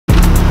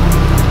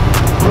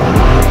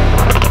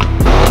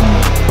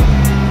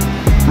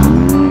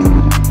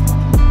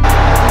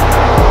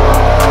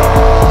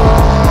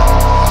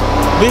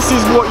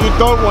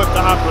don't want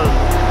to happen.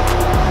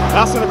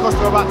 That's gonna cost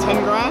me about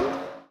 10 grand.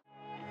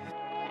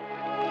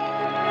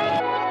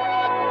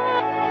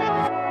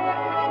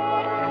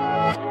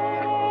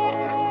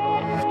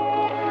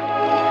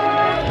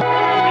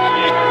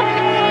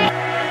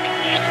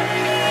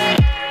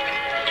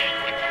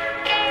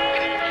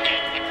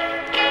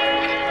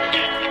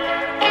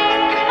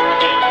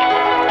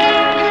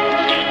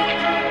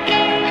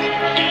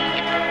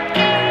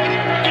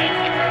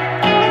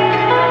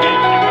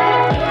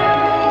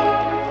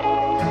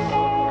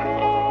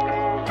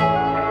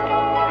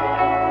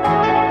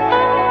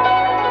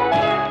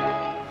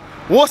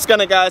 What's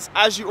going on, guys?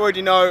 As you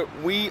already know,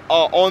 we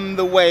are on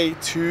the way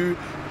to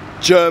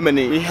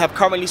Germany. We have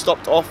currently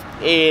stopped off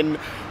in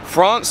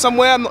France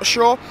somewhere, I'm not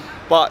sure,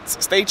 but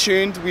stay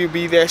tuned, we'll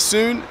be there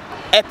soon.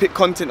 Epic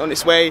content on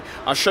its way.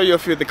 I'll show you a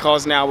few of the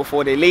cars now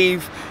before they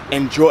leave.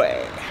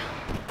 Enjoy.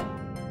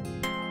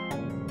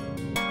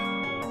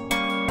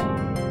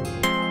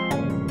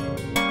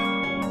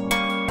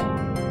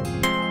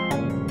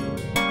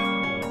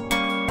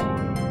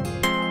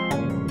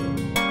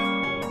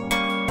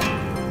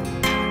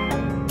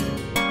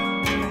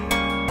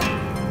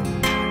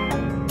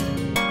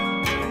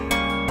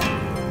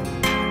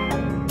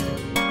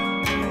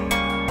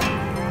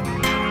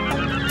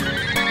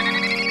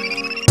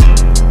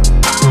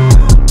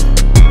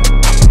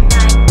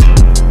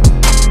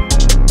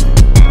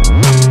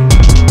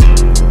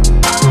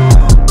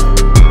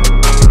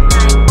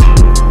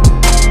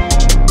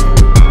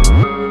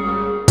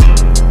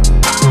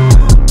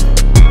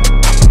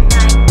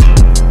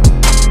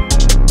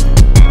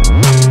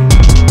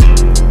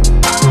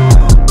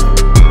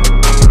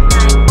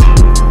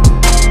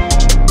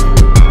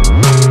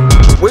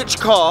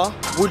 Car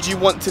would you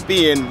want to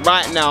be in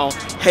right now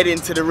heading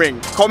to the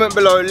ring? Comment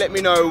below, let me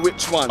know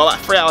which one. About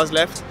 3 hours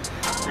left,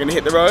 we're gonna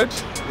hit the road.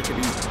 Look at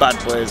these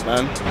bad boys,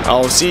 man.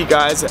 I'll see you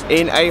guys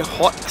in a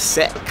hot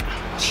sec.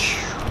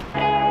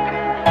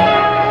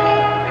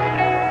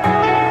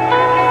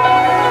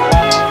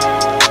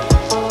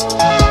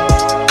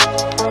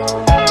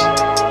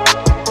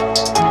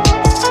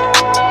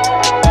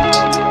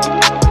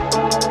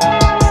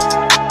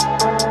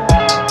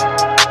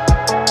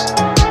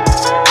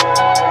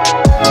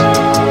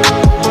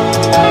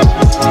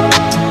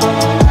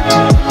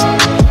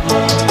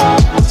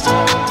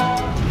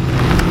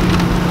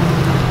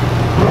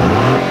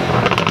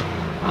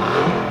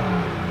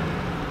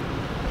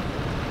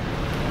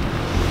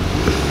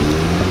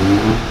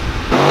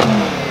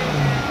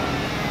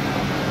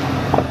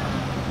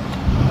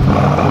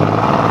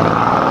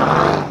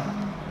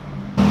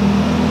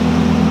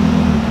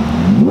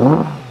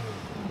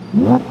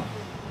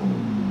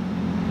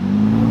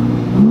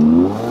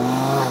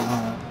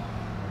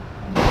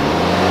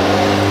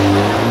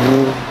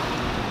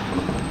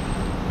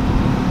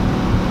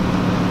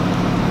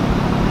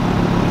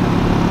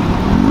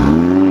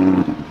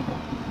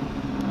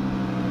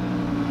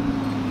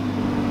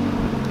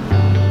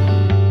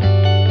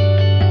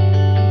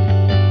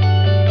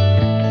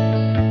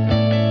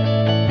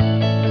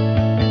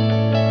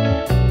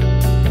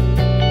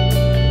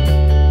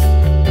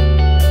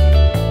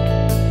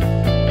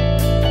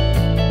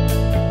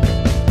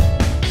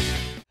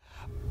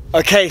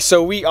 Okay,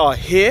 so we are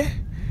here,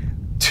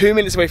 2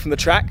 minutes away from the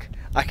track.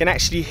 I can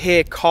actually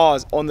hear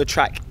cars on the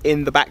track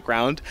in the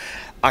background.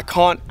 I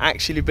can't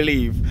actually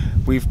believe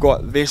we've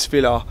got this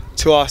villa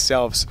to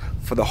ourselves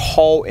for the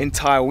whole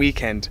entire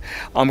weekend.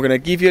 I'm gonna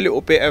give you a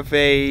little bit of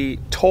a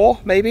tour,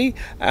 maybe,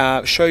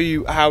 show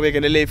you how we're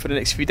gonna live for the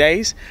next few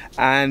days.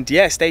 And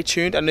yeah, stay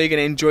tuned. I know you're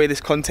gonna enjoy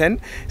this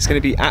content. It's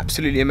gonna be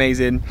absolutely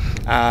amazing.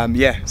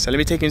 Yeah, so let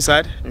me take you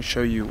inside and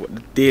show you what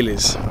the deal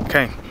is.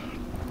 Okay.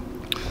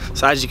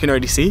 So as you can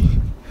already see,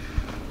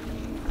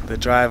 the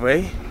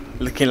driveway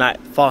looking like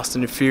Fast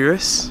and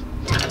Furious.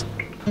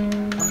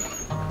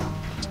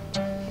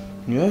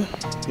 Yeah,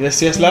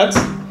 yes lads?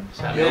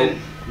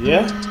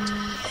 Yeah,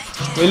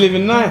 we're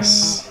living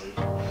nice.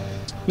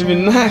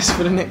 Living nice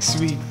for the next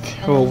week,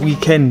 or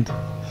weekend.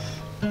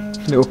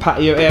 Little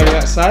patio area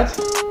outside.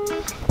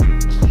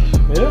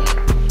 Yeah.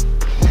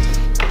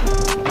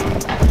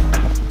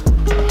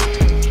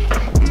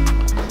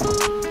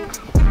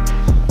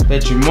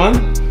 Bedroom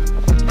 1.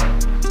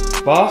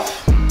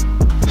 Bath.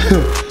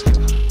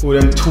 All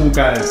them tall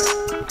guys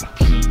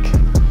peak.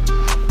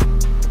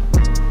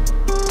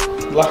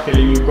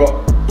 Luckily we've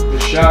got the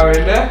shower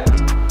in there.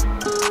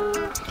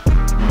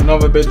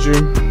 Another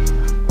bedroom.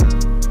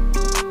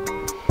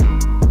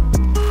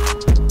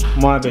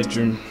 My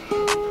bedroom.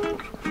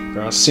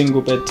 Got a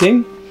single bed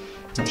thing.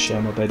 Not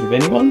share my bed with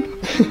anyone.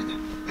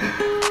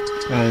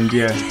 And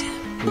yeah,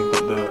 we've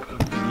got the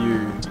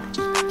view.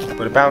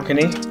 Got a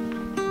balcony.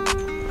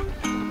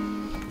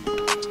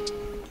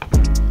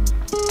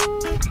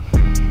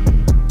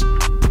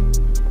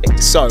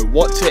 So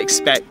what to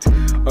expect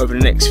over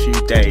the next few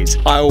days?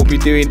 I will be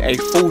doing a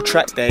full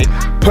track day,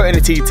 putting the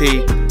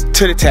TT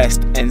to the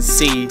test and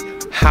see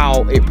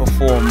how it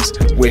performs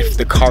with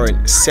the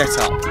current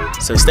setup.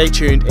 So stay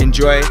tuned,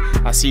 enjoy,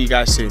 I'll see you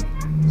guys soon.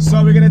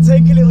 So we're gonna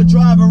take a little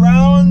drive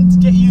around,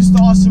 get used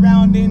to our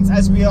surroundings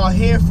as we are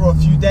here for a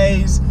few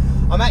days.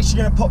 I'm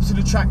actually gonna pop to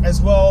the track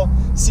as well,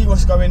 see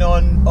what's going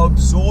on,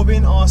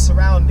 absorbing our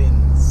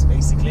surroundings,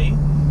 basically.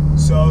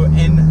 So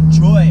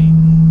enjoy.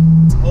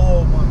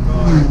 Oh my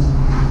God.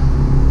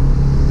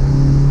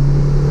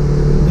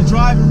 The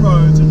driving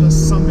roads are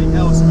just something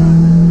else,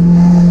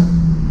 man.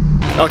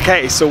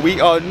 Okay, so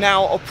we are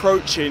now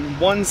approaching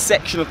one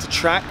section of the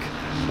track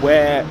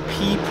where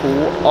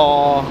people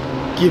are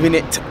giving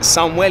it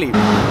some welly.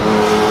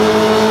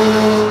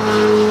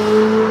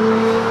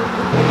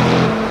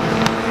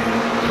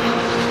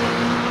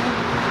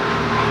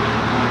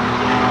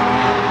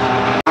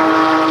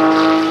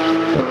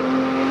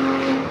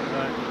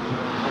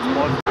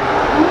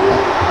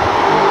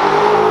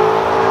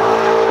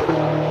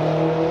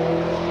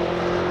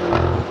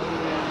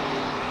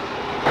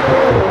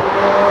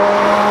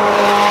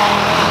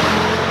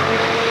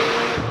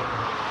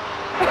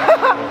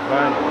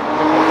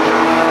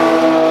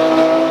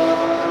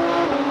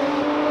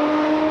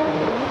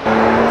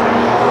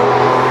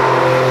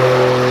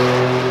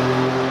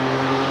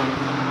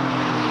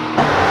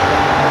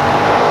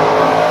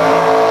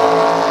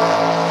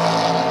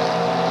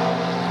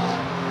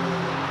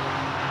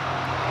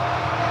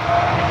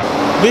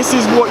 This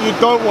is what you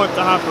don't want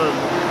to happen.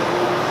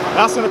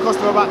 That's gonna cost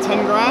them about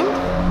 10 grand.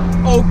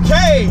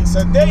 Okay,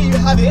 so there you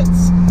have it.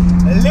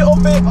 A little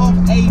bit of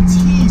a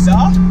teaser,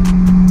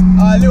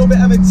 a little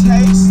bit of a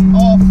taste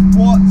of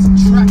what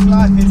track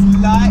life is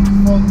like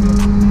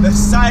from the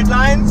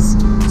sidelines.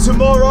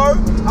 Tomorrow,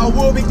 I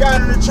will be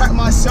going on the track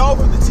myself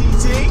with the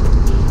TT.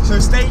 So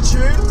stay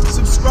tuned,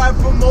 subscribe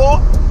for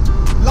more,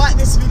 like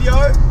this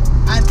video,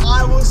 and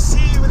I will see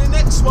you in the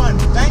next one.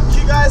 Thank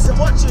you guys for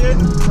watching.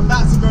 It's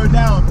about to go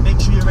down. Make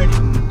sure you're ready.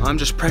 I'm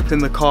just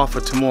prepping the car for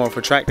tomorrow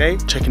for track day,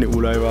 checking it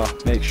all over,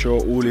 make sure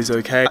all is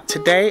okay.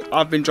 Today,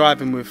 I've been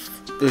driving with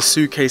the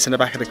suitcase in the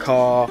back of the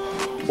car,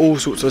 all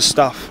sorts of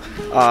stuff.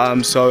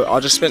 So I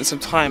just spent some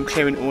time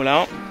clearing it all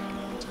out.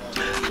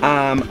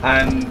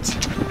 And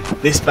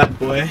this bad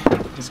boy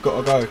has got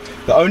to go.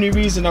 The only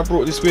reason I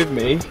brought this with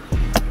me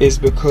is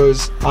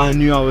because I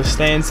knew I was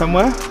staying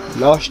somewhere.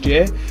 Last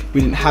year,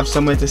 we didn't have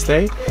somewhere to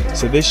stay.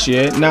 So this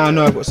year, now I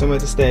know I've got somewhere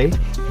to stay,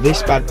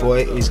 this bad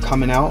boy is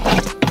coming out.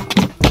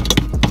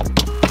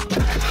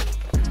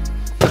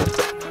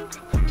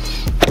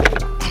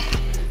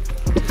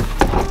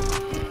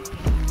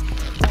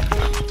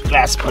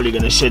 That's probably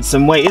gonna shed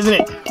some weight, isn't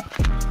it?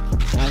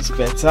 That's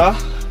better,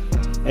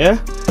 yeah?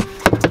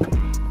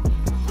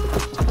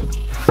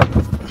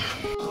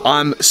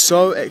 I'm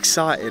so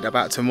excited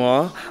about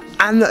tomorrow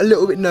and a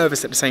little bit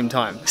nervous at the same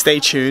time. Stay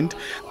tuned,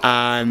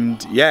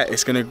 and yeah,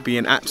 it's gonna be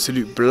an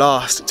absolute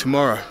blast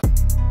tomorrow.